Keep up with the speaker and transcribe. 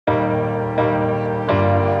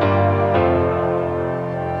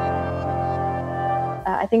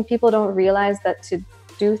think people don't realize that to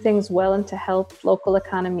do things well and to help local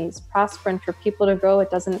economies prosper and for people to grow, it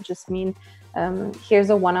doesn't just mean here's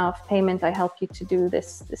a one-off payment, I help you to do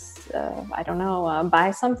this I don't know,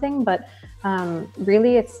 buy something, but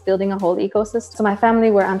really it's building a whole ecosystem. So my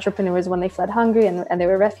family were entrepreneurs when they fled Hungary, and they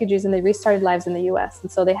were refugees, and they restarted lives in the US. And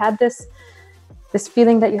so they had this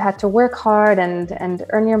feeling that you had to work hard and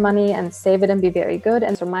earn your money and save it and be very good.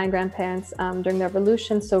 And so my grandparents during the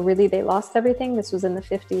revolution, so really they lost everything. This was in the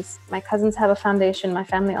 50s. My cousins have a foundation. My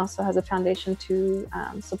family also has a foundation to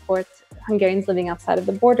support Hungarians living outside of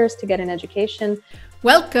the borders to get an education.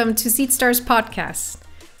 Welcome to Seedstars podcast.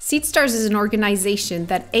 Seedstars is an organization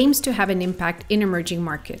that aims to have an impact in emerging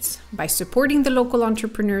markets by supporting the local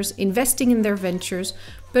entrepreneurs, investing in their ventures,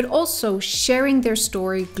 but also sharing their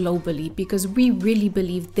story globally, because we really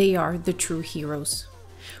believe they are the true heroes.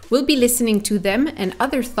 We'll be listening to them and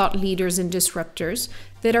other thought leaders and disruptors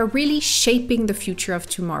that are really shaping the future of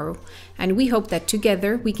tomorrow. And we hope that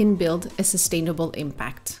together we can build a sustainable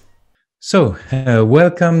impact. So,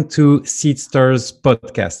 welcome to Seedstars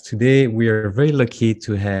podcast. Today, we are very lucky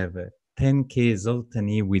to have Tenke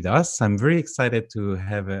Zoltani with us. I'm very excited to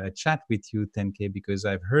have a chat with you, Tenke, because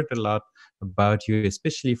I've heard a lot about you,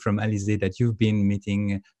 especially from Alizé, that you've been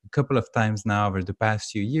meeting a couple of times now over the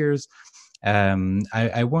past few years.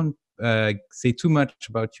 I won't say too much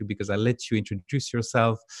about you because I'll let you introduce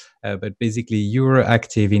yourself. But basically, you're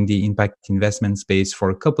active in the impact investment space for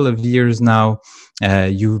a couple of years now.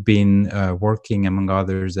 You've been working, among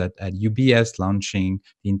others, at UBS, launching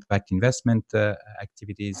the impact investment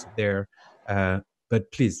activities there.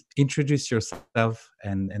 But please introduce yourself,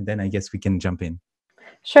 and then I guess we can jump in.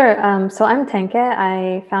 Sure. So I'm Tenke.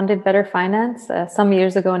 I founded Better Finance some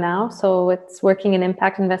years ago now. So it's working in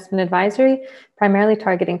impact investment advisory, primarily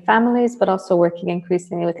targeting families, but also working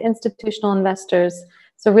increasingly with institutional investors.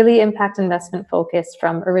 So really impact investment focused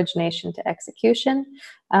from origination to execution.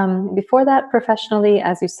 Before that, professionally,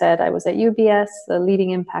 as you said, I was at UBS, the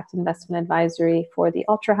leading impact investment advisory for the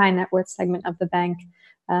ultra high net worth segment of the bank.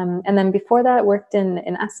 And then before that, worked in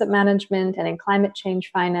asset management and in climate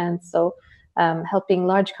change finance. So helping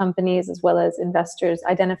large companies as well as investors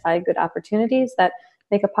identify good opportunities that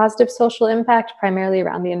make a positive social impact, primarily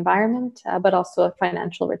around the environment, but also a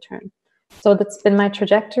financial return. So that's been my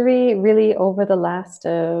trajectory really over the last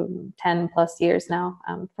 10 plus years now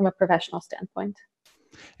from a professional standpoint.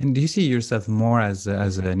 And do you see yourself more as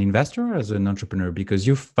an investor or as an entrepreneur? Because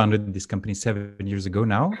you founded this company 7 years ago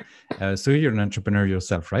now. So you're an entrepreneur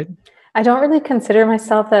yourself, right? I don't really consider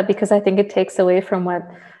myself that because I think it takes away from what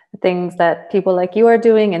things that people like you are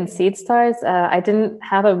doing in Seedstars. I didn't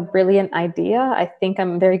have a brilliant idea. I think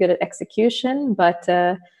I'm very good at execution, but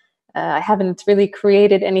I haven't really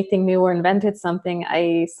created anything new or invented something.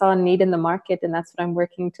 I saw a need in the market, and that's what I'm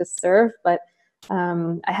working to serve. But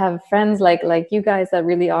I have friends like you guys that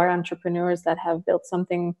really are entrepreneurs that have built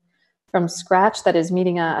something from scratch that is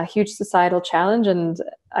meeting a huge societal challenge. And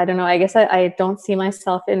I don't know, I guess I don't see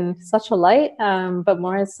myself in such a light, but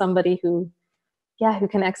more as somebody who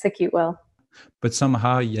can execute well. But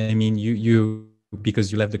somehow, I mean, you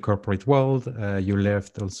because you left the corporate world, you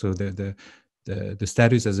left also the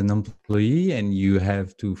status as an employee, and you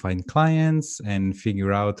have to find clients and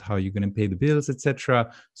figure out how you're going to pay the bills,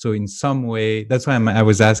 etc. So in some way, that's why I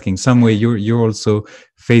was asking. Some way, you also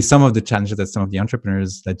face some of the challenges that some of the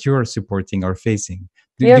entrepreneurs that you are supporting are facing.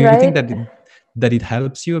 Do you think that it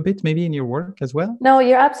helps you a bit maybe in your work as well? No,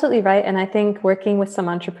 you're absolutely right. And I think working with some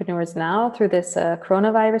entrepreneurs now through this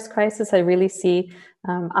coronavirus crisis, I really see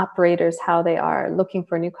operators, how they are looking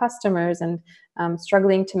for new customers and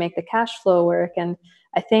struggling to make the cash flow work. And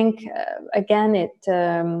I think, again,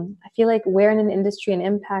 I feel like we're in an industry and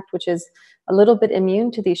impact, which is a little bit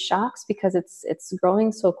immune to these shocks because it's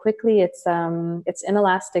growing so quickly. It's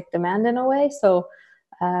inelastic demand in a way. So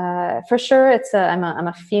for sure, I'm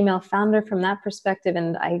a female founder from that perspective,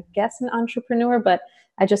 and I guess an entrepreneur. But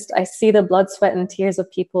I see the blood, sweat, and tears of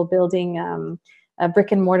people building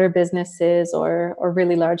brick and mortar businesses or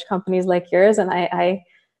really large companies like yours, and I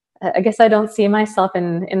guess I don't see myself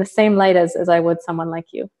in the same light as I would someone like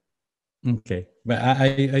you. Okay, but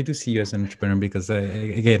I do see you as an entrepreneur because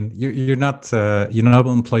again, you're not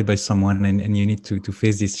employed by someone, and you need to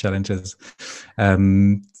face these challenges.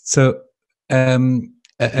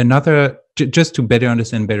 Another, just to better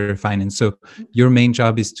understand Better Finance. So your main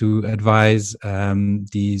job is to advise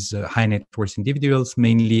these high net worth individuals,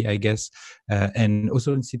 mainly, I guess, and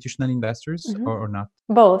also institutional investors, or not?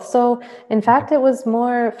 Both. So in fact, it was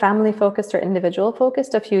more family focused or individual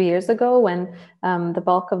focused a few years ago when the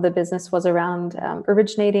bulk of the business was around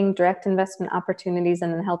originating direct investment opportunities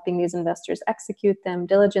and then helping these investors execute them,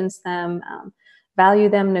 diligence them, value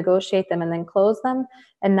them, negotiate them, and then close them.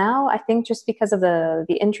 And now I think just because of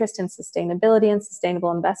the interest in sustainability and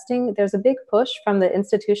sustainable investing, there's a big push from the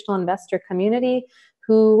institutional investor community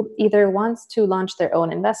who either wants to launch their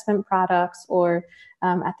own investment products or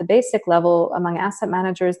at the basic level among asset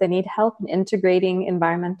managers, they need help in integrating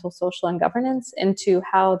environmental, social, and governance into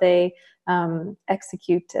how they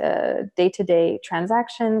execute day-to-day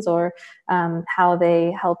transactions or how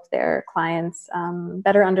they help their clients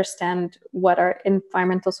better understand what are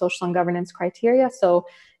environmental, social, and governance criteria. So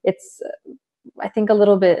it's, I think, a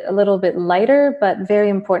little bit lighter, but very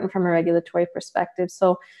important from a regulatory perspective.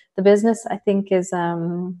 So the business, I think, is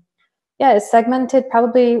segmented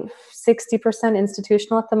probably 60%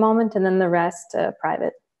 institutional at the moment, and then the rest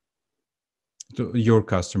private. So your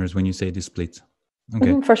customers, when you say the split,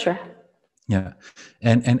 okay, for sure. Yeah,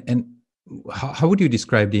 and how would you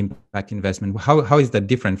describe the impact investment? How is that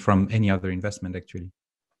different from any other investment, actually?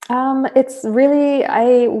 It's really,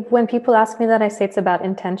 when people ask me that, I say it's about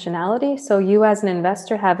intentionality. So you as an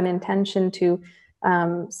investor have an intention to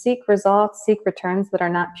seek results, seek returns that are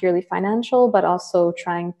not purely financial, but also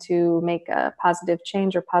trying to make a positive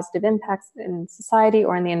change or positive impacts in society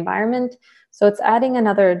or in the environment. So it's adding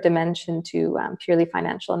another dimension to purely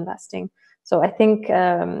financial investing. So I think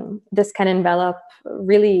this can envelop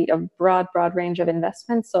really a broad range of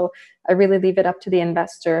investments. So I really leave it up to the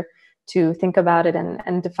investor to think about it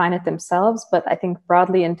and define it themselves. But I think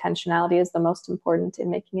broadly, intentionality is the most important in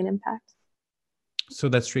making an impact. So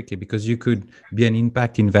that's tricky because you could be an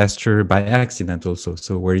impact investor by accident also.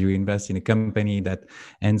 So where you invest in a company that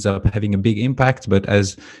ends up having a big impact, but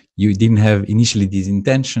as you didn't have initially this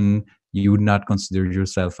intention, you would not consider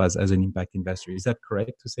yourself as an impact investor. Is that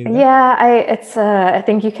correct to say that? Yeah, I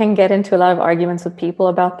think you can get into a lot of arguments with people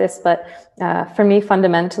about this, but for me,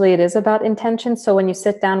 fundamentally, it is about intention. So when you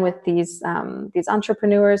sit down with these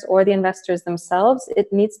entrepreneurs or the investors themselves,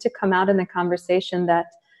 it needs to come out in the conversation that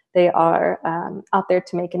they are out there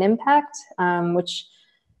to make an impact, which,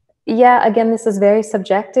 yeah, again, this is very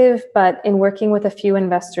subjective, but in working with a few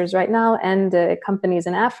investors right now and companies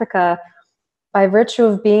in Africa, by virtue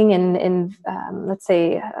of being in let's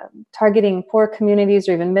say, targeting poor communities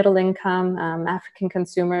or even middle income African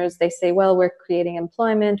consumers, they say, well, we're creating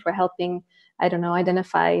employment, we're helping, I don't know,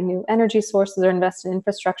 identify new energy sources or invest in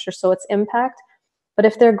infrastructure, so it's impact. But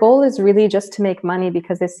if their goal is really just to make money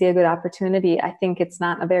because they see a good opportunity, I think it's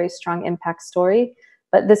not a very strong impact story.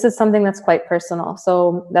 But this is something that's quite personal.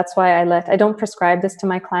 So that's why I don't prescribe this to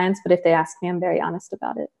my clients, but if they ask me, I'm very honest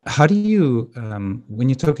about it. How do you, when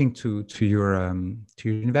you're talking to your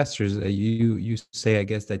investors, you say, I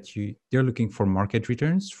guess, that they're looking for market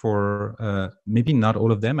returns for maybe not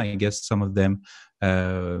all of them. I guess some of them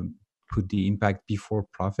put the impact before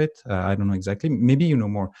profit. I don't know exactly. Maybe you know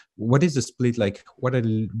more. What is the split like? What are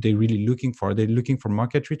they really looking for? Are they looking for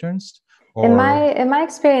market returns? Or... In my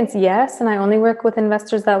experience, yes. And I only work with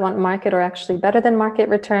investors that want market or actually better than market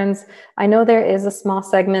returns. I know there is a small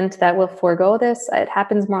segment that will forego this. It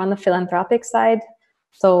happens more on the philanthropic side.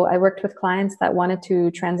 So I worked with clients that wanted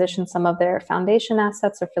to transition some of their foundation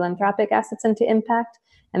assets or philanthropic assets into impact.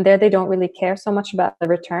 And there they don't really care so much about the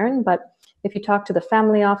return. But if you talk to the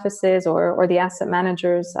family offices or the asset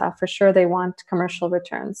managers, for sure they want commercial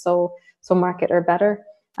returns. So market or better.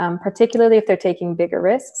 Particularly if they're taking bigger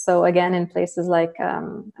risks. So again, in places like,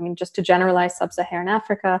 just to generalize sub-Saharan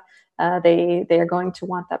Africa, they are going to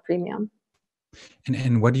want that premium.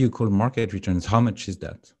 And what do you call market returns? How much is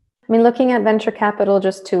that? Looking at venture capital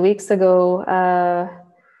just 2 weeks ago,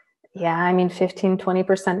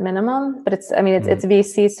 15-20% minimum, but it's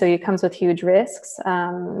VC, so it comes with huge risks.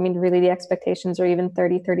 Really the expectations are even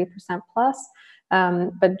 30% plus.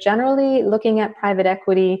 But generally looking at private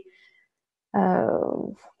equity,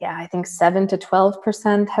 I think 7 to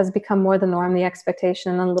 12% has become more the norm, the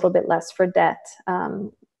expectation, and a little bit less for debt.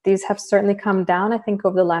 These have certainly come down, I think,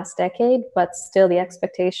 over the last decade, but still the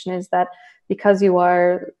expectation is that because you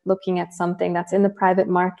are looking at something that's in the private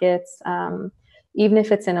markets, even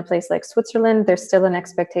if it's in a place like Switzerland, there's still an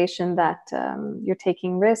expectation that you're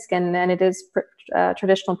taking risk, and it is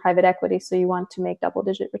traditional private equity, so you want to make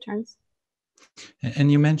double-digit returns.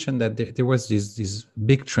 And you mentioned that there was this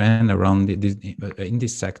big trend around in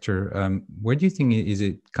this sector. Where do you think is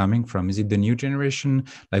it coming from? Is it the new generation?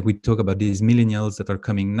 Like we talk about these millennials that are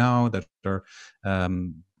coming now, that are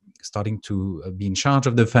starting to be in charge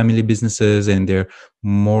of the family businesses, and they're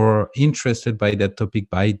more interested by that topic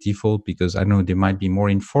by default because, I don't know, they might be more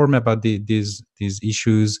informed about these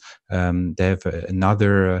issues. They have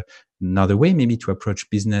another way maybe to approach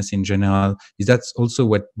business in general. Is that also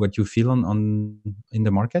what you feel in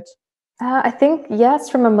the market? I think, yes,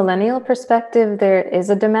 from a millennial perspective, there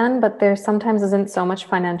is a demand, but there sometimes isn't so much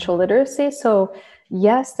financial literacy. So,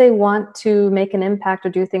 yes, they want to make an impact or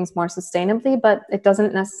do things more sustainably, but it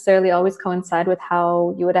doesn't necessarily always coincide with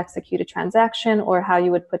how you would execute a transaction or how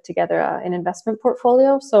you would put together an investment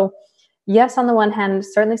portfolio. So, yes, on the one hand,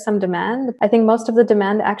 certainly some demand. I think most of the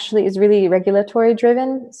demand actually is really regulatory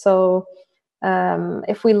driven. So,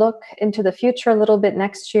 if we look into the future a little bit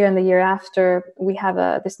next year and the year after, we have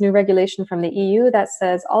this new regulation from the EU that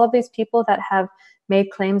says all of these people that have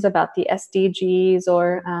made claims about the SDGs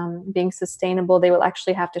or being sustainable, they will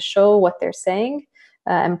actually have to show what they're saying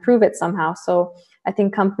and prove it somehow. So I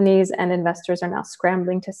think companies and investors are now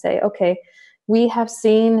scrambling to say, okay, we have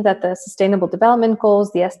seen that the Sustainable Development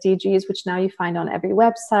Goals, the SDGs, which now you find on every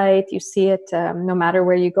website, you see it no matter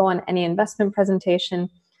where you go on any investment presentation.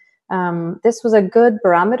 This was a good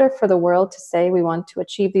barometer for the world to say we want to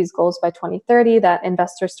achieve these goals by 2030 that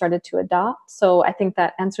investors started to adopt. So I think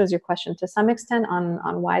that answers your question to some extent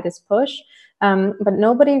on why this push. But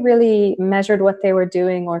nobody really measured what they were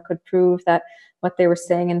doing or could prove that what they were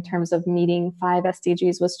saying in terms of meeting 5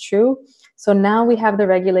 SDGs was true. So now we have the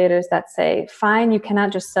regulators that say, fine, you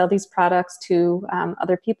cannot just sell these products to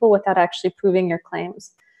other people without actually proving your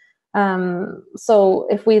claims. So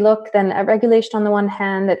if we look then at regulation on the one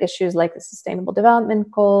hand, at issues like the Sustainable Development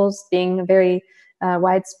Goals being very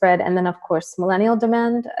widespread, and then of course millennial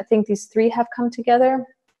demand, I think these three have come together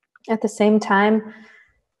at the same time.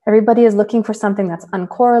 Everybody is looking for something that's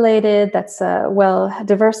uncorrelated, that's well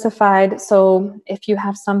diversified. So if you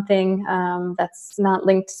have something that's not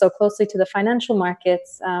linked so closely to the financial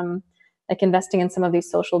markets, like investing in some of these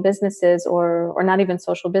social businesses or not even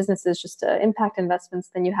social businesses, just impact investments,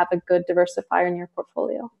 then you have a good diversifier in your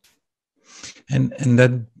portfolio. And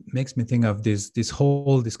that makes me think of this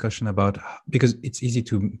whole discussion about, because it's easy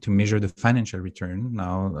to measure the financial return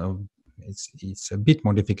now. It's a bit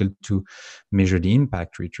more difficult to measure the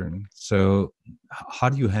impact return. So how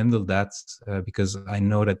do you handle that? Because I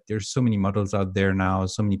know that there's so many models out there now,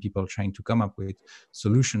 so many people trying to come up with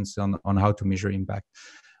solutions on how to measure impact.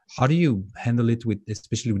 How do you handle it with,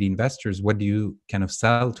 especially with investors? What do you kind of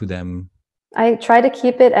sell to them? I try to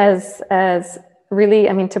keep it as really,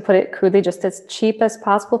 I mean, to put it crudely, just as cheap as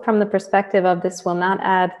possible from the perspective of this will not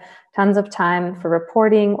add tons of time for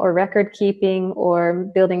reporting or record keeping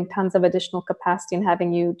or building tons of additional capacity and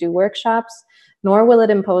having you do workshops, nor will it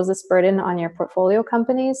impose this burden on your portfolio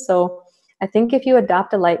companies. So I think if you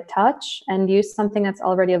adopt a light touch and use something that's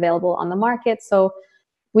already available on the market, so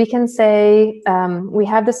we can say we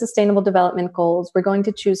have the Sustainable Development Goals. We're going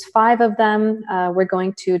to choose 5 of them. We're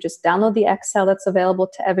going to just download the Excel that's available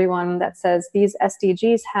to everyone that says these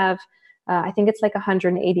SDGs have, I think it's like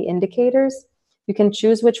 180 indicators. You can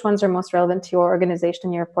choose which ones are most relevant to your organization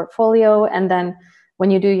and your portfolio. And then when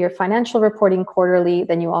you do your financial reporting quarterly,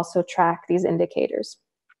 then you also track these indicators.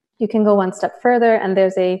 You can go one step further, and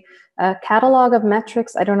there's a catalog of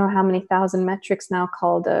metrics. I don't know how many thousand metrics now,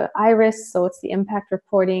 called IRIS. So it's the impact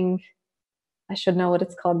reporting. I should know what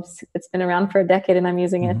it's called. It's been around for a decade and I'm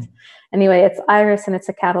using it. Anyway, it's IRIS and it's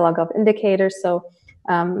a catalog of indicators. So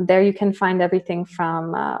there you can find everything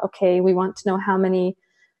from, okay, we want to know how many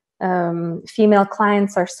female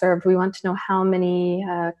clients are served. We want to know how many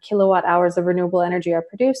kilowatt hours of renewable energy are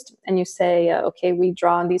produced. And you say, okay, we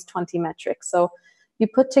draw on these 20 metrics. So you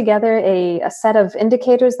put together a set of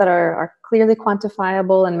indicators that are clearly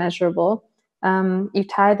quantifiable and measurable. You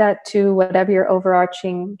tie that to whatever your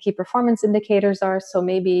overarching key performance indicators are. So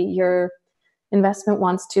maybe your investment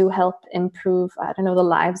wants to help improve, I don't know, the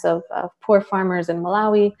lives of poor farmers in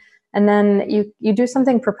Malawi. And then you do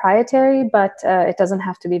something proprietary, but it doesn't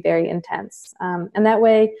have to be very intense. And that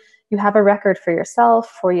way you have a record for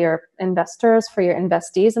yourself, for your investors, for your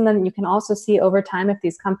investees. And then you can also see over time if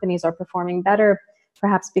these companies are performing better,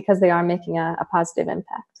 perhaps because they are making a positive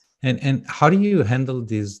impact. And how do you handle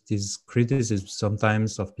these criticisms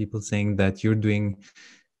sometimes of people saying that you're doing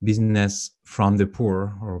business from the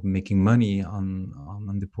poor or making money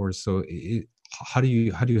on the poor? So how do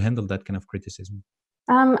you handle that kind of criticism?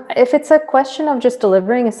 If it's a question of just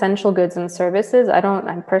delivering essential goods and services, I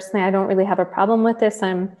don't really have a problem with this.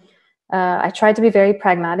 I try to be very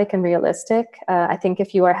pragmatic and realistic. I think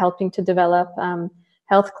if you are helping to develop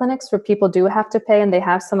health clinics where people do have to pay and they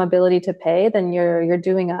have some ability to pay, then you're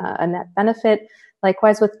doing a net benefit.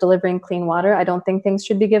 Likewise with delivering clean water, I don't think things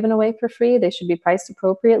should be given away for free. They should be priced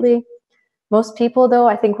appropriately. Most people, though,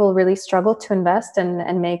 I think will really struggle to invest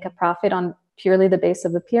and make a profit on purely the base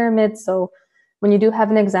of the pyramid. So when you do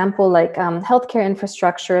have an example like healthcare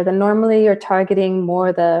infrastructure, then normally you're targeting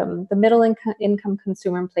more the middle income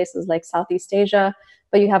consumer in places like Southeast Asia,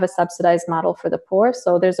 but you have a subsidized model for the poor.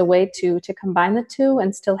 So there's a way to combine the two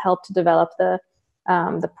and still help to develop the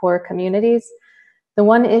poor communities. The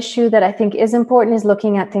one issue that I think is important is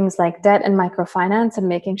looking at things like debt and microfinance and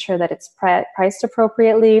making sure that it's priced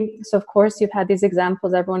appropriately. So of course, you've had these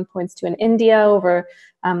examples everyone points to in India over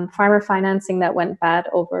farmer financing that went bad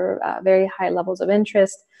over very high levels of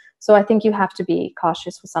interest. So I think you have to be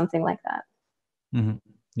cautious with something like that. Mm-hmm.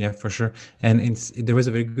 Yeah, for sure. And there was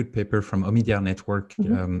a very good paper from Omidyar Network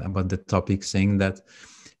about the topic, saying that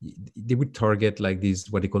they would target like these,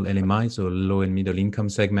 what they call LMI, so low and middle income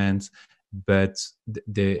segments, but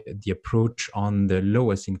the approach on the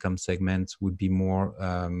lowest income segments would be more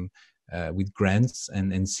with grants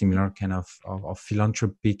and similar kind of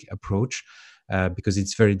philanthropic approach, because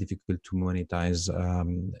it's very difficult to monetize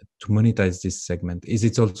this segment. Is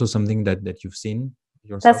it also something that you've seen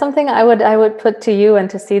yourself? That's something I would put to you and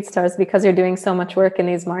to Seedstars, because you're doing so much work in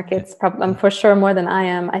these markets, for sure more than I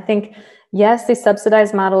am. I think, yes, these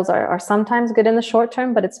subsidized models are sometimes good in the short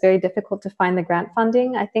term, but it's very difficult to find the grant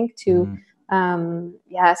funding. I think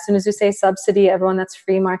as soon as you say subsidy, everyone that's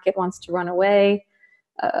free market wants to run away.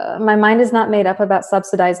 My mind is not made up about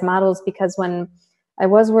subsidized models, because when I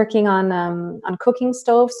was working on cooking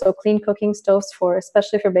stoves, so clean cooking stoves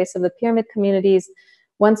especially for base of the pyramid communities,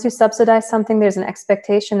 once you subsidize something, there's an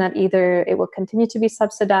expectation that either it will continue to be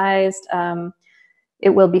subsidized, it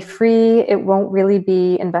will be free, it won't really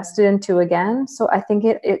be invested into again. So I think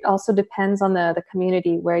it also depends on the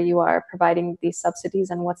community where you are providing these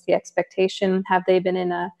subsidies and what's the expectation. Have they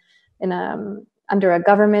been under a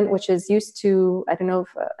government which is used to, I don't know,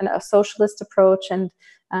 a socialist approach and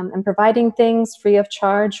providing things free of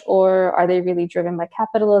charge, or are they really driven by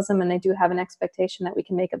capitalism and they do have an expectation that we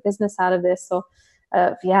can make a business out of this? So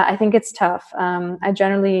I think it's tough. I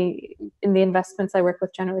generally, in the investments I work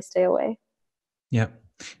with, generally stay away. Yeah.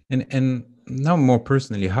 And now more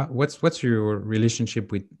personally, what's your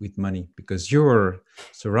relationship with money? Because you're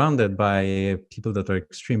surrounded by people that are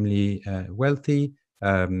extremely wealthy.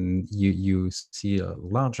 You see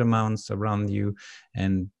large amounts around you.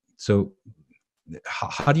 And so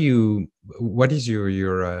what is your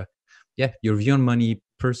view on money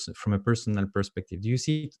from a personal perspective? Do you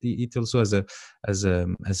see it also as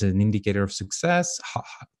an indicator of success?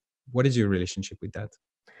 What is your relationship with that?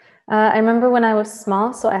 I remember when I was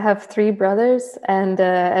small, so I have 3 brothers, and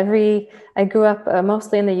I grew up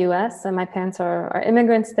mostly in the US, and my parents are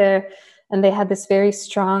immigrants there, and they had this very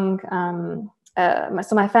strong,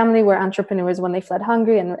 so my family were entrepreneurs when they fled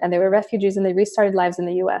Hungary, and they were refugees, and they restarted lives in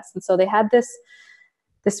the US. And so they had this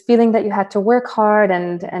feeling that you had to work hard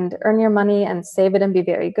and earn your money and save it and be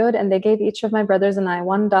very good. And they gave each of my brothers and I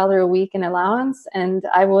 $1 a week in allowance, and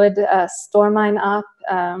I would store mine up.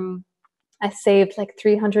 I saved like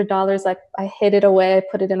 $300. I hid it away. I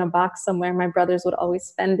put it in a box somewhere. My brothers would always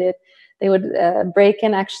spend it. They would break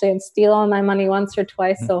in actually and steal all my money once or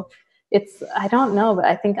twice. So I don't know, but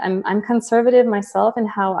I think I'm conservative myself in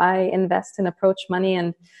how I invest and approach money.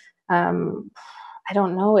 And I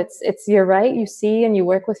don't know. You're right. You see and you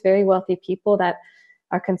work with very wealthy people that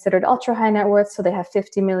are considered ultra high net worth, so they have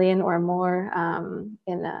 50 million or more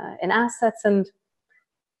in assets. And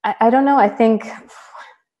I don't know. I think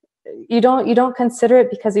you don't consider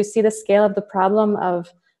it because you see the scale of the problem of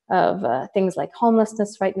things like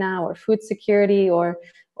homelessness right now, or food security, or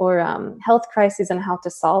health crises, and how to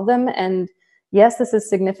solve them. And yes, this is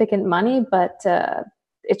significant money, but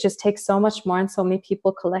it just takes so much more and so many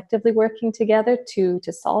people collectively working together to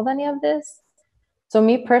solve any of this. So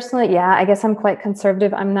me personally, I guess I'm quite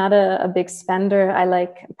conservative. I'm not a big spender. I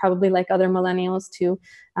probably like other millennials to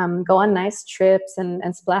go on nice trips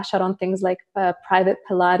and splash out on things like private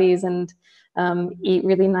Pilates and eat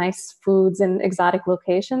really nice foods in exotic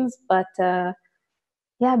locations. But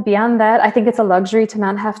beyond that, I think it's a luxury to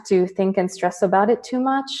not have to think and stress about it too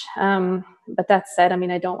much. But that said, I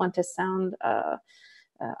mean, I don't want to sound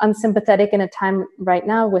unsympathetic in a time right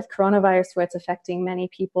now with coronavirus where it's affecting many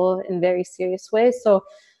people in very serious ways. So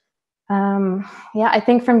I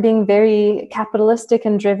think from being very capitalistic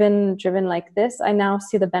and driven like this, I now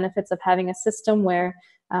see the benefits of having a system where,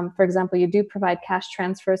 for example, you do provide cash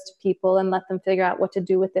transfers to people and let them figure out what to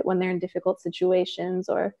do with it when they're in difficult situations.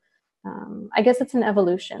 Or I guess it's an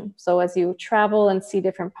evolution. So as you travel and see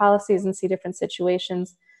different policies and see different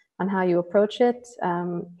situations on how you approach it,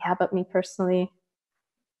 but me personally,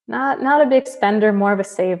 not a big spender, more of a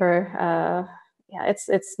saver.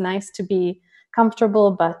 It's nice to be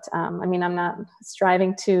comfortable, but I mean, I'm not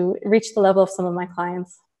striving to reach the level of some of my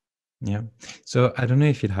clients. Yeah. So I don't know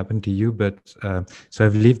if it happened to you, but so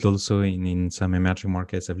I've lived also in some emerging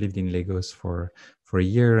markets. I've lived in Lagos for a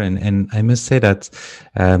year, and I must say that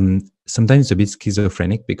sometimes a bit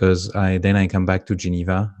schizophrenic because I come back to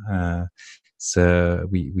Geneva. So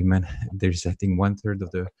there's, I think, 1/3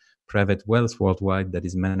 of the private wealth worldwide that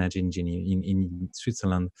is managed in Geneva, in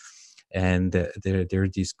Switzerland. And there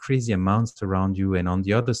are these crazy amounts around you. And on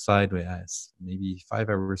the other side, maybe 5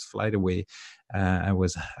 hours flight away, I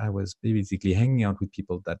was basically hanging out with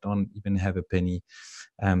people that don't even have a penny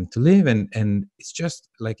to live. And it's just,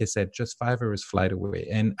 like I said, just 5 hours flight away.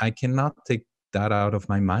 And I cannot take that out of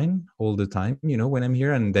my mind all the time, when I'm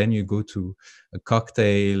here. And then you go to a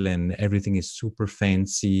cocktail and everything is super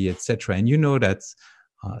fancy, etc. And that's,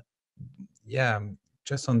 yeah,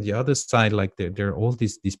 just on the other side, like there are all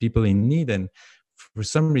these people in need. And for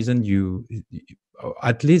some reason, you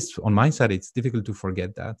at least on my side, it's difficult to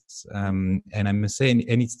forget that. And I must say,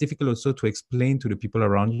 and it's difficult also to explain to the people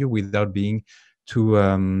around you without being too,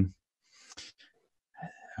 I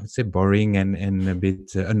would say, boring and a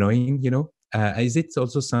bit annoying, is it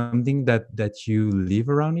also something that you live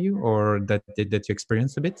around you, or that you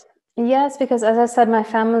experience a bit? Yes, because as I said, my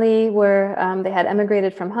family they had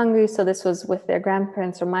emigrated from Hungary. So this was with their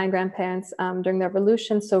grandparents or my grandparents during the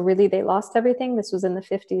revolution. So really they lost everything. This was in the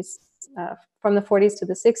 50s, from the 40s to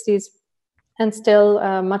the 60s. And still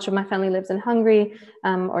much of my family lives in Hungary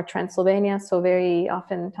or Transylvania. So very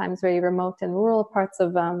oftentimes very remote and rural parts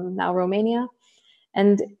of now Romania.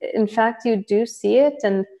 And in fact, you do see it.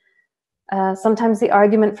 And sometimes the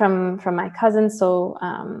argument from my cousins. So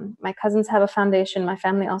my cousins have a foundation. My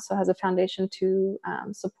family also has a foundation to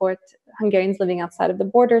support Hungarians living outside of the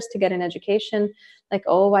borders to get an education. Like,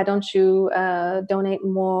 oh, why don't you donate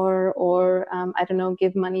more, or I don't know,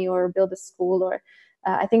 give money or build a school? Or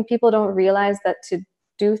I think people don't realize that to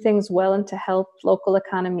do things well and to help local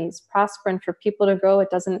economies prosper and for people to grow,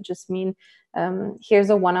 it doesn't just mean here's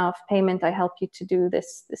a one-off payment, I help you to do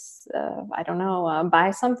this I don't know,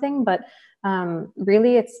 buy something, but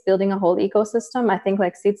really it's building a whole ecosystem. I think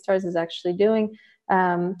like Seedstars is actually doing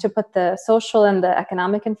to put the social and the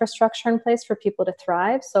economic infrastructure in place for people to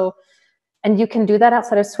thrive. So, and you can do that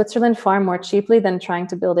outside of Switzerland far more cheaply than trying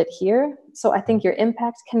to build it here. So I think your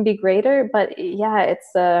impact can be greater, but yeah,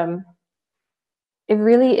 it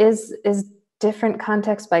really is different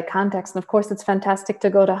context by context. And of course, it's fantastic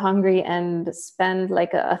to go to Hungary and spend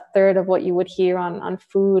like a third of what you would here on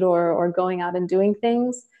food or going out and doing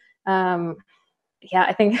things. Yeah,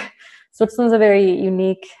 I think Switzerland's a very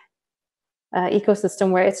unique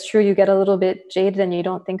ecosystem where it's true you get a little bit jaded and you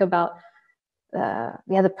don't think about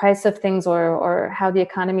the price of things or how the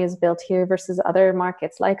economy is built here versus other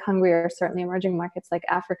markets like Hungary or certainly emerging markets like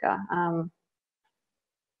Africa.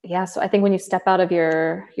 Yeah, so I think when you step out of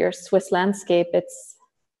your Swiss landscape,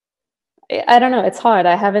 I don't know, it's hard.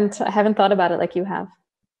 I haven't thought about it like you have.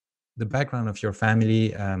 The background of your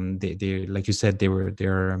family, they like you said,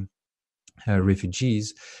 they're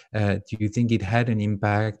refugees. Do you think it had an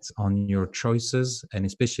impact on your choices, and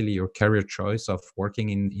especially your career choice of working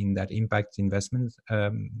in that impact investment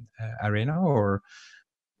arena, or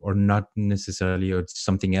not necessarily, or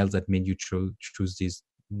something else that made you choose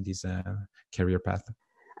this career path?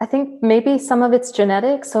 I think maybe some of it's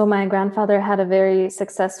genetic. So my grandfather had a very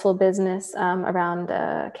successful business around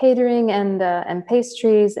catering and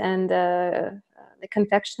pastries and the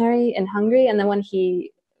confectionery in Hungary. And then when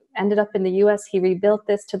he ended up in the US, he rebuilt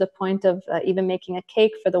this to the point of even making a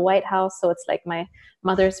cake for the White House. So it's like my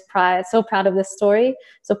mother's pride. So proud of this story.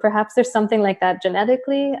 So perhaps there's something like that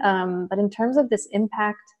genetically. But in terms of this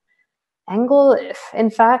impact angle, in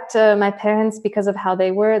fact, my parents, because of how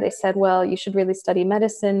they were, they said, well, you should really study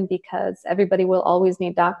medicine because everybody will always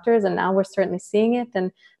need doctors. And now we're certainly seeing it.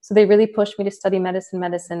 And so they really pushed me to study medicine.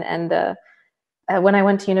 And when I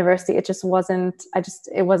went to university, it wasn't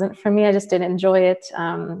for me. I just didn't enjoy it.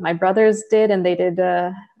 My brothers did, and they did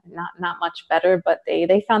not much better, but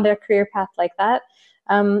they found their career path like that.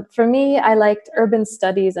 For me, I liked urban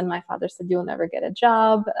studies, and my father said, you'll never get a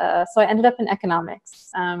job. So I ended up in economics.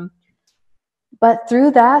 But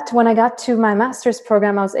through that, when I got to my master's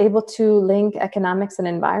program, I was able to link economics and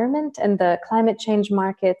environment and the climate change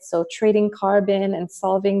markets. So trading carbon and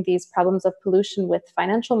solving these problems of pollution with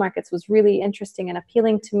financial markets was really interesting and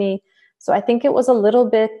appealing to me. So I think it was a little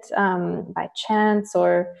bit by chance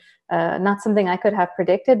or not something I could have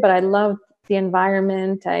predicted, but I loved the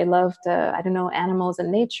environment. I loved, animals and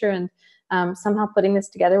nature. And somehow putting this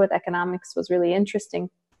together with economics was really interesting.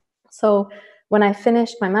 So when I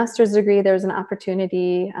finished my master's degree, there was an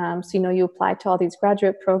opportunity. You apply to all these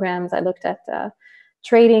graduate programs. I looked at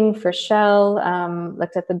trading for Shell,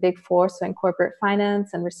 looked at the Big Four, so in corporate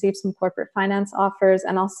finance, and received some corporate finance offers,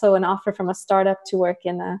 and also an offer from a startup to work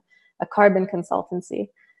in a carbon consultancy.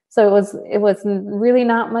 So it was really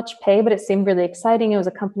not much pay, but it seemed really exciting. It was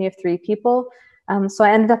a company of 3 people. So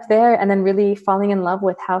I ended up there and then really falling in love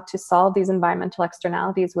with how to solve these environmental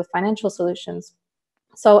externalities with financial solutions.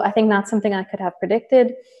 So I think not something I could have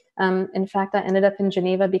predicted. In fact, I ended up in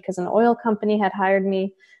Geneva because an oil company had hired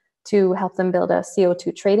me to help them build a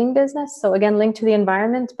CO2 trading business. So again, linked to the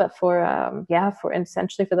environment, but for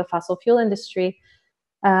essentially for the fossil fuel industry.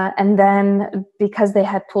 And then because they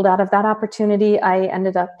had pulled out of that opportunity, I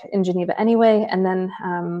ended up in Geneva anyway, and then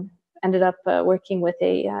ended up working with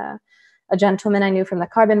a gentleman I knew from the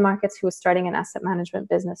carbon markets who was starting an asset management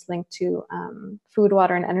business linked to food,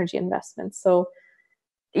 water, and energy investments. So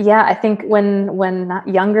yeah, I think when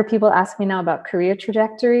younger people ask me now about career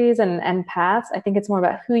trajectories and paths, I think it's more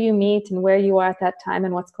about who you meet and where you are at that time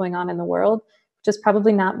and what's going on in the world, which is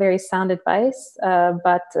probably not very sound advice,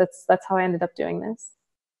 but that's how I ended up doing this.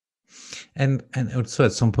 And also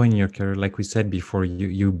at some point in your career, like we said before,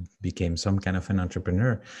 you became some kind of an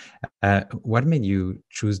entrepreneur. What made you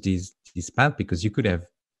choose this path? Because you could have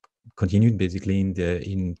continued basically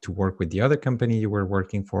in to work with the other company you were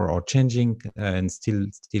working for, or changing and still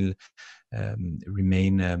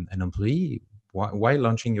remain an employee. Why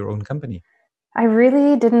launching your own company? I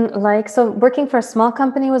really didn't like, so working for a small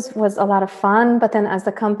company was a lot of fun, but then as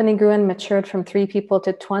the company grew and matured from 3 people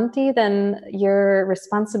to 20, then your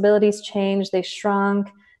responsibilities changed, they shrunk,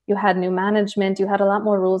 you had new management, you had a lot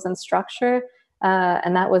more rules and structure,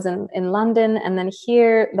 and that was in London. And then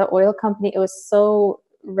here, the oil company, it was so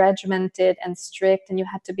regimented and strict, and you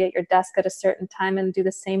had to be at your desk at a certain time and do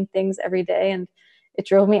the same things every day, and it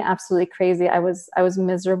drove me absolutely crazy. I was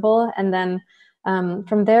miserable. And then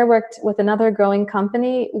from there, worked with another growing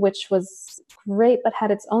company, which was great, but had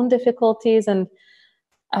its own difficulties. And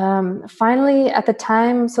finally, at the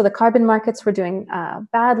time, so the carbon markets were doing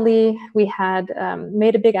badly. We had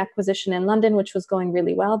made a big acquisition in London, which was going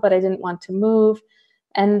really well, but I didn't want to move.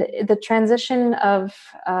 And the transition of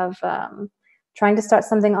trying to start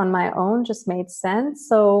something on my own just made sense.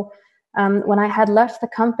 So when I had left the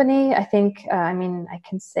company, I think, I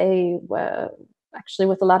can say, actually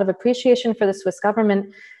with a lot of appreciation for the Swiss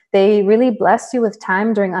government, they really bless you with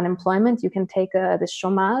time during unemployment. You can take this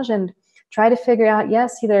chômage and try to figure out,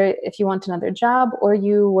 yes, either if you want another job, or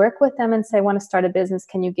you work with them and say, I want to start a business,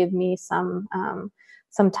 can you give me some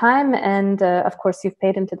time? And of course, you've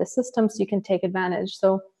paid into the system, so you can take advantage.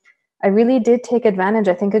 So I really did take advantage.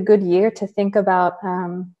 I think a good year to think about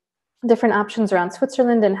different options around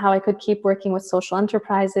Switzerland and how I could keep working with social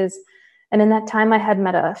enterprises. And in that time, I had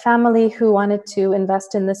met a family who wanted to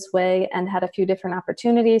invest in this way and had a few different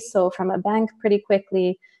opportunities. So from a bank pretty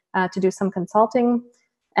quickly to do some consulting.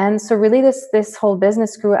 And so really this whole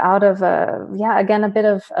business grew out of, again, a bit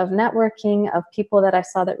of networking, of people that I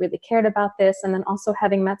saw that really cared about this. And then also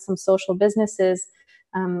having met some social businesses.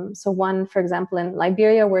 So one, for example, in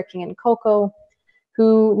Liberia, working in cocoa,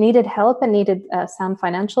 who needed help and needed sound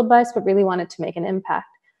financial advice, but really wanted to make an impact.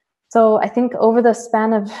 So I think over the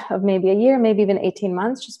span of maybe a year, maybe even 18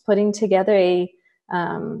 months, just putting together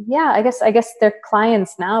I guess they're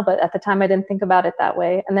clients now, but at the time I didn't think about it that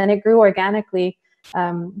way. And then it grew organically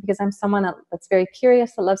because I'm someone that's very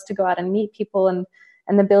curious, that loves to go out and meet people, and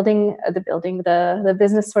the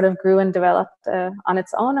business sort of grew and developed on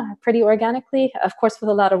its own pretty organically, of course, with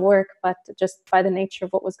a lot of work, but just by the nature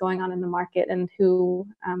of what was going on in the market and who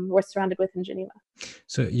we're surrounded with in Geneva.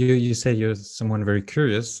 So you said you're someone very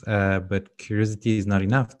curious, but curiosity is not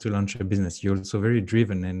enough to launch a business. You're also very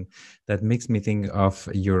driven, and that makes me think of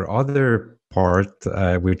your other part,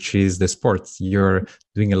 which is the sports. You're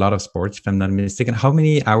doing a lot of sports, if I'm not mistaken. How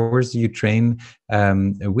many hours do you train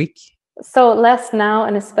a week? So less now,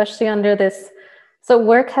 and especially under this. So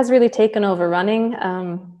work has really taken over running.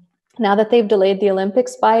 Now that they've delayed the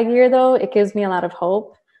Olympics by a year, though, it gives me a lot of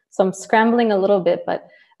hope. So I'm scrambling a little bit, but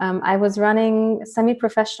I was running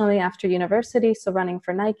semi-professionally after university, so running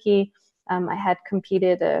for Nike. I had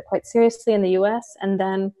competed quite seriously in the US, and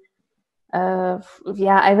then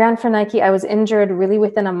I ran for Nike. I was injured really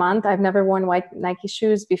within a month. I've never worn white Nike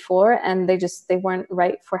shoes before, and they weren't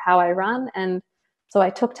right for how I run. And so I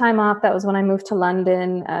took time off. That was when I moved to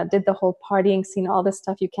London, did the whole partying scene, all this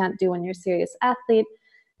stuff you can't do when you're a serious athlete.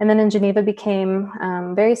 And then in Geneva became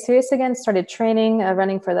very serious again, started training,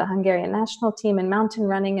 running for the Hungarian national team in mountain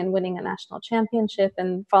running and winning a national championship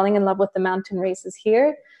and falling in love with the mountain races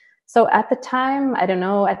here. So at the time, I don't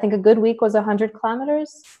know, I think a good week was 100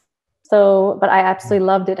 kilometers. So, but I absolutely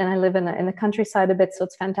loved it. And I live in the countryside a bit, so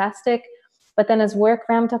it's fantastic. But then as work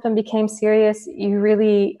ramped up and became serious, you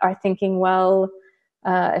really are thinking, well,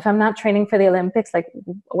 if I'm not training for the Olympics, like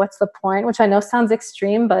what's the point? Which I know sounds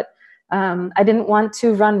extreme, but I didn't want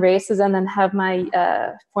to run races and then have my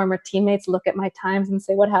former teammates look at my times and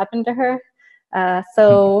say, what happened to her?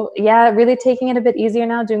 So yeah, really taking it a bit easier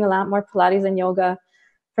now, doing a lot more Pilates and yoga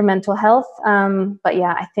for mental health. But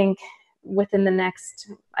yeah, I think within the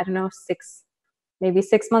next, I don't know, maybe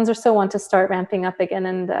 6 months or so, want to start ramping up again.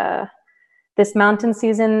 And this mountain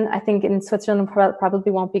season, I think in Switzerland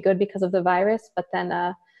probably won't be good because of the virus, but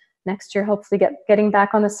then next year, hopefully getting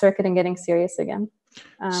back on the circuit and getting serious again.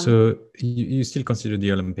 So you still consider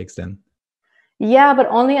the Olympics then? Yeah, but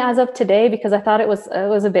only as of today, because I thought it was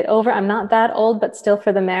a bit over. I'm not that old, but still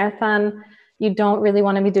for the marathon, you don't really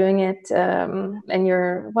want to be doing it in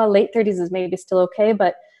your, well, late 30s is maybe still okay.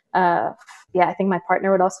 But yeah, I think my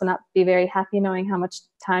partner would also not be very happy knowing how much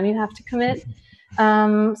time you have to commit.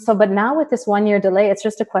 But now with this 1 year delay, it's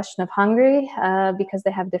just a question of Hungary because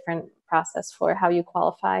they have different process for how you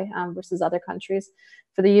qualify versus other countries.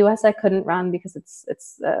 For the US, I couldn't run because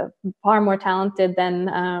it's far more talented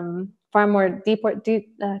than far more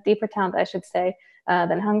deeper talent, I should say,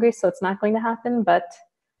 than Hungary. So it's not going to happen. But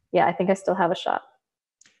yeah, I think I still have a shot.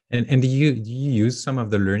 And do you use some of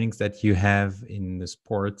the learnings that you have in the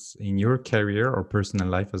sports in your career or personal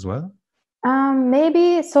life as well?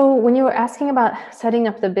 Maybe. So when you were asking about setting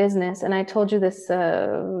up the business, and I told you this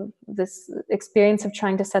this experience of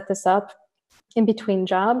trying to set this up in between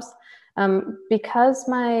jobs, because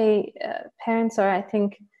my parents are, I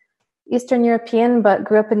think, Eastern European, but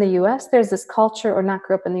grew up in the US, there's this culture, or not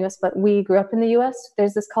grew up in the US, but we grew up in the US.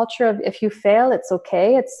 There's this culture of if you fail, it's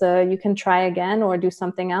okay. It's you can try again or do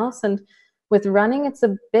something else. And with running, it's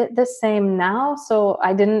a bit the same now. So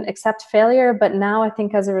I didn't accept failure, but now I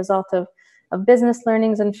think as a result of business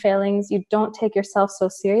learnings and failings, you don't take yourself so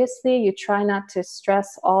seriously. You try not to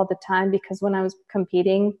stress all the time, because when I was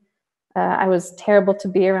competing, I was terrible to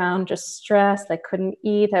be around, just stressed. I couldn't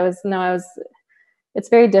eat. It's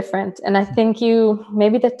very different. And I think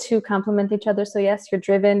maybe the two complement each other. So yes, you're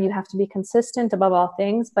driven, you have to be consistent above all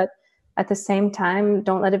things, but at the same time,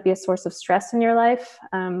 don't let it be a source of stress in your life.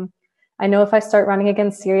 I know if I start running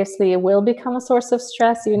again seriously, it will become a source of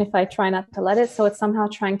stress, even if I try not to let it. So it's somehow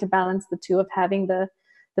trying to balance the two of having the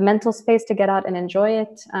mental space to get out and enjoy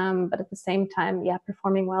it, but at the same time, yeah,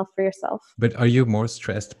 performing well for yourself. But are you more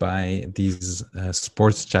stressed by these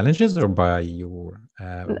sports challenges or by your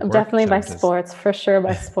definitely challenges? By sports, for sure,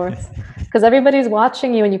 by sports, because everybody's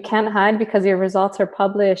watching you and you can't hide because your results are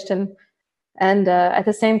published. And at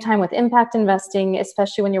the same time, with impact investing,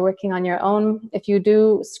 especially when you're working on your own, if you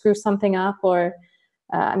do screw something up, or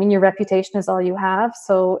your reputation is all you have.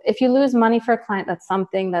 So if you lose money for a client, that's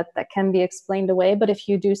something that can be explained away. But if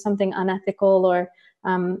you do something unethical, or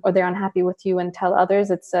they're unhappy with you and tell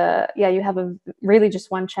others, it's you have really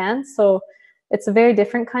just one chance. So it's a very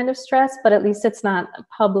different kind of stress, but at least it's not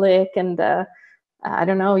public. And I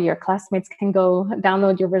don't know, your classmates can go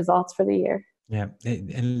download your results for the year. Yeah,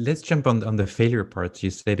 and let's jump on the failure part. You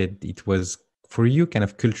said it was for you kind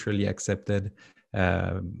of culturally accepted,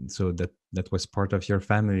 so that was part of your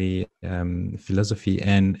family philosophy,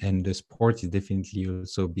 and the sport is definitely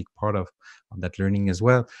also a big part of that learning as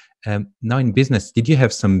well. Now in business, did you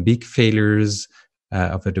have some big failures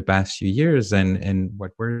over the past few years, and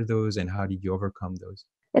what were those, and how did you overcome those?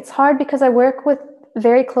 It's hard because I work with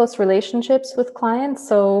very close relationships with clients.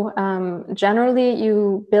 So generally,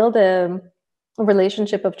 you build a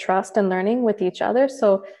relationship of trust and learning with each other.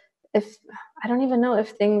 So if I don't even know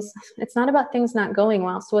if it's not about things not going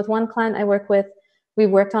well. So with one client I work with, we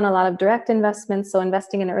worked on a lot of direct investments. So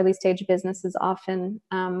investing in early stage businesses, often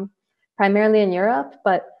primarily in Europe.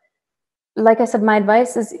 But like I said, my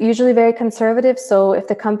advice is usually very conservative. So if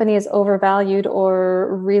the company is overvalued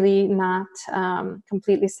or really not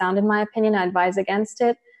completely sound, in my opinion, I advise against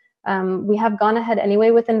it. We have gone ahead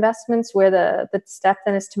anyway with investments where the step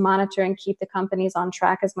then is to monitor and keep the companies on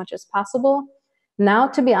track as much as possible. Now,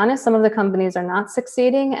 to be honest, some of the companies are not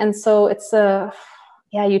succeeding. And so it's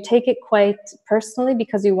you take it quite personally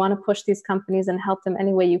because you want to push these companies and help them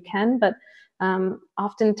any way you can. But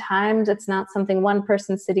oftentimes it's not something one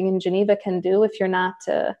person sitting in Geneva can do if you're not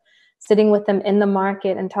sitting with them in the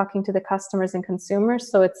market and talking to the customers and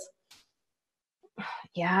consumers. So it's,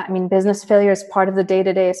 business failure is part of the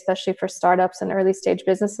day-to-day, especially for startups and early stage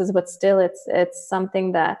businesses, but still it's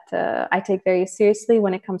something that I take very seriously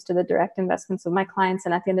when it comes to the direct investments of my clients.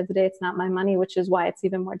 And at the end of the day, it's not my money, which is why it's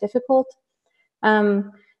even more difficult.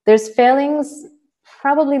 There's failings,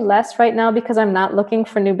 probably less right now because I'm not looking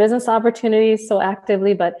for new business opportunities so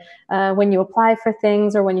actively, but when you apply for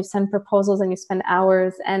things or when you send proposals and you spend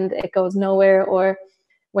hours and it goes nowhere, or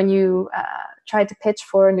when you try to pitch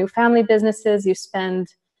for new family businesses, you spend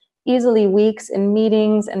easily weeks in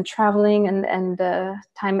meetings and traveling and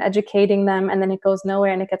time educating them, and then it goes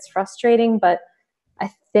nowhere and it gets frustrating. But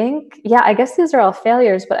I think, yeah, I guess these are all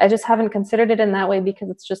failures, but I just haven't considered it in that way because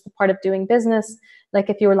it's just a part of doing business. Like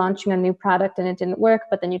if you were launching a new product and it didn't work,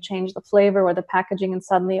 but then you change the flavor or the packaging and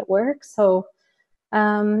suddenly it works. So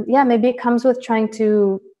yeah, maybe it comes with trying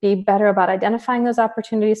to be better about identifying those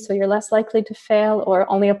opportunities so you're less likely to fail, or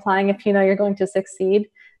only applying if you know you're going to succeed.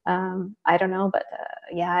 I don't know, but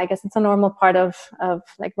yeah, I guess it's a normal part of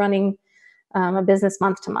like running a business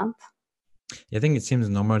month to month. I think it seems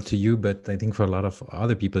normal to you, but I think for a lot of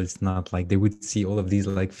other people, it's not. Like they would see all of these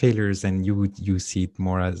like failures, and you see it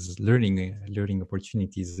more as learning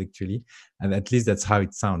opportunities actually, and at least that's how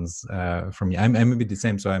it sounds from me. I'm a bit the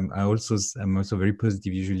same, so I'm also very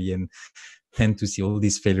positive usually, and tend to see all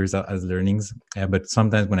these failures as learnings. But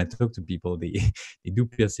sometimes when I talk to people, they they do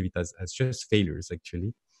perceive it as just failures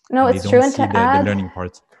actually, No, and they it's don't true. And see to the add, learning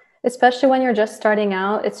part. especially when you're just starting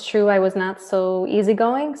out, it's true, I was not so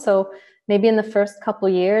easygoing. So maybe in the first couple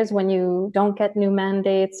years when you don't get new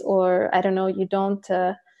mandates, or I don't know, you don't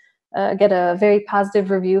get a very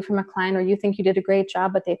positive review from a client, or you think you did a great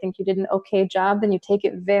job but they think you did an okay job, then you take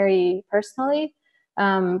it very personally.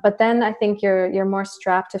 But then I think you're more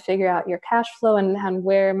strapped to figure out your cash flow and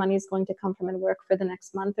where money is going to come from and work for the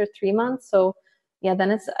next month or 3 months. So yeah,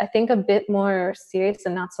 then it's, I think, a bit more serious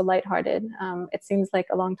and not so lighthearted. It seems like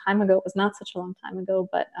a long time ago. It was not such a long time ago,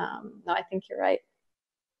 but no, I think you're right.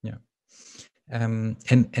 Yeah. And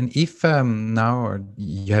if now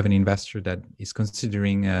you have an investor that is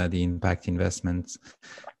considering the impact investments,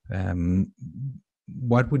 um,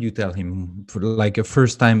 what would you tell him for like a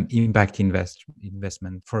first-time impact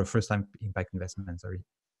investment for a first-time impact investment? Sorry.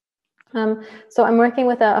 So I'm working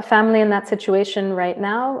with a family in that situation right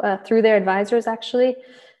now through their advisors, actually,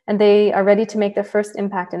 and they are ready to make their first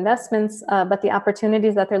impact investments. But the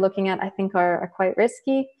opportunities that they're looking at, I think, are quite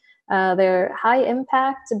risky. They're high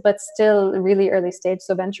impact, but still really early stage,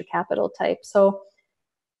 so venture capital type. So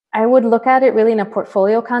I would look at it really in a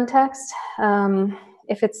portfolio context.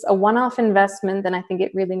 If it's a one-off investment, then I think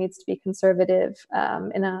it really needs to be conservative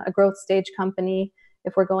in a growth stage company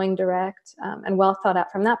if we're going direct, and well thought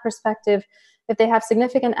out from that perspective. If they have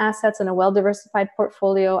significant assets and a well-diversified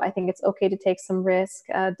portfolio, I think it's okay to take some risk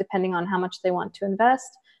depending on how much they want to invest.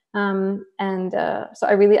 So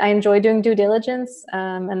I enjoy doing due diligence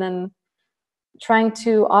and then trying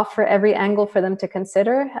to offer every angle for them to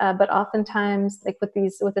consider. But oftentimes, like with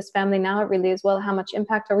this family now, it really is, well, how much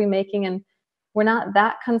impact are we making? And we're not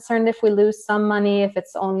that concerned if we lose some money, if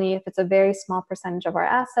it's a very small percentage of our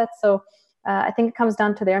assets. So I think it comes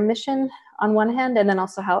down to their mission on one hand, and then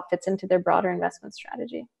also how it fits into their broader investment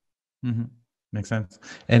strategy. Mm-hmm. Makes sense.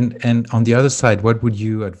 And on the other side, what would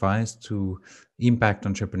you advise to impact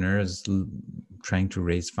entrepreneurs trying to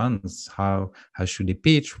raise funds? How should they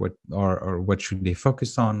pitch? Or what should they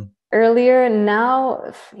focus on? Earlier,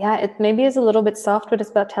 now, yeah, it maybe is a little bit soft, but it's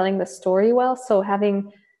about telling the story well. So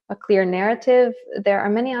having a clear narrative. There are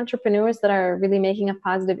many entrepreneurs that are really making a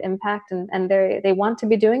positive impact, and they want to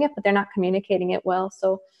be doing it, but they're not communicating it well.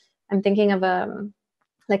 So I'm thinking of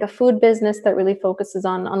like a food business that really focuses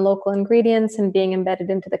on local ingredients and being embedded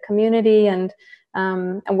into the community and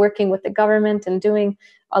working with the government and doing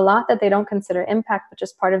a lot that they don't consider impact, but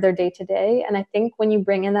just part of their day-to-day. And I think when you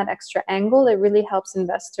bring in that extra angle, it really helps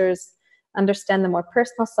investors understand the more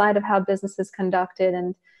personal side of how business is conducted.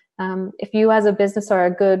 And if you as a business are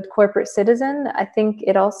a good corporate citizen, I think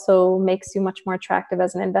it also makes you much more attractive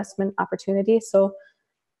as an investment opportunity. So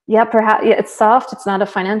yeah, perhaps it's soft, it's not a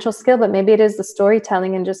financial skill, but maybe it is the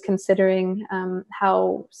storytelling and just considering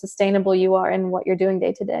how sustainable you are in what you're doing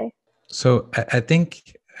day to day. So I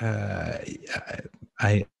think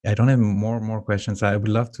I don't have more questions. I would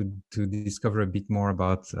love to discover a bit more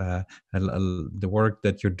about the work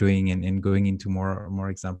that you're doing and going into more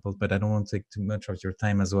examples, but I don't want to take too much of your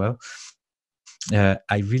time as well.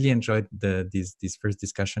 I really enjoyed this first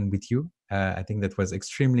discussion with you. I think that was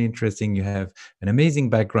extremely interesting. You have an amazing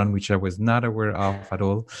background, which I was not aware of at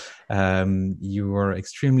all. You are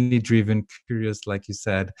extremely driven, curious, like you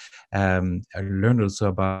said. I learned also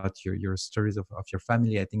about your stories of your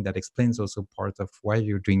family. I think that explains also part of why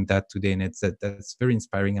you're doing that today, and that's very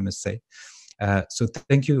inspiring, I must say. So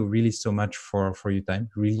thank you really so much for your time.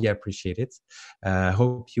 Really appreciate it.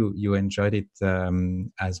 Hope you enjoyed it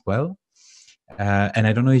as well. And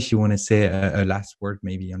I don't know if you want to say a last word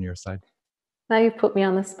maybe on your side. Now you put me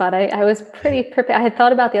on the spot. I was pretty prepared. I had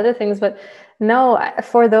thought about the other things, but no,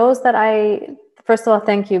 for those that first of all,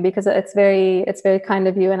 thank you, because it's very kind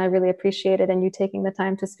of you, and I really appreciate it, and you taking the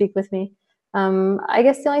time to speak with me. I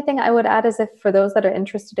guess the only thing I would add is if for those that are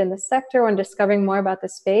interested in the sector or in discovering more about the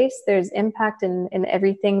space, there's impact in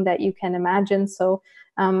everything that you can imagine. So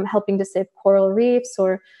helping to save coral reefs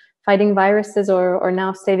or fighting viruses or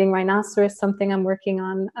now saving rhinoceros, something I'm working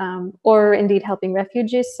on, or indeed helping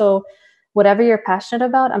refugees. So whatever you're passionate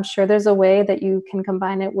about, I'm sure there's a way that you can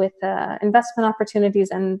combine it with investment opportunities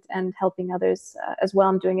and helping others as well,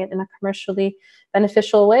 and doing it in a commercially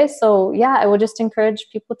beneficial way. So yeah, I would just encourage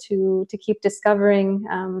people to keep discovering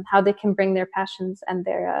how they can bring their passions and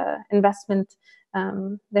their investment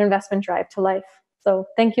drive to life. So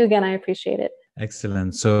thank you again. I appreciate it.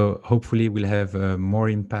 Excellent. So hopefully we'll have more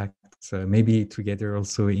impact, maybe together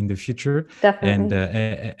also in the future.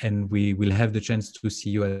 Definitely. And we will have the chance to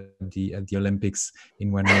see you at the Olympics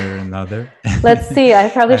in one way or another. Let's see. I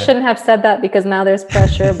probably shouldn't have said that because now there's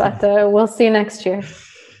pressure, but we'll see next year.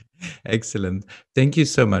 Excellent. Thank you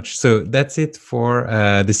so much. So that's it for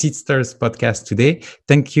the Seedstars podcast today.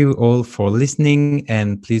 Thank you all for listening,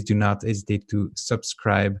 and please do not hesitate to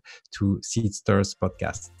subscribe to Seedstars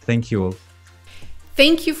podcast. Thank you all.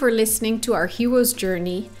 Thank you for listening to our hero's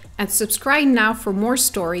journey, and subscribe now for more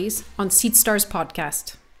stories on Seedstars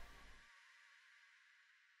podcast.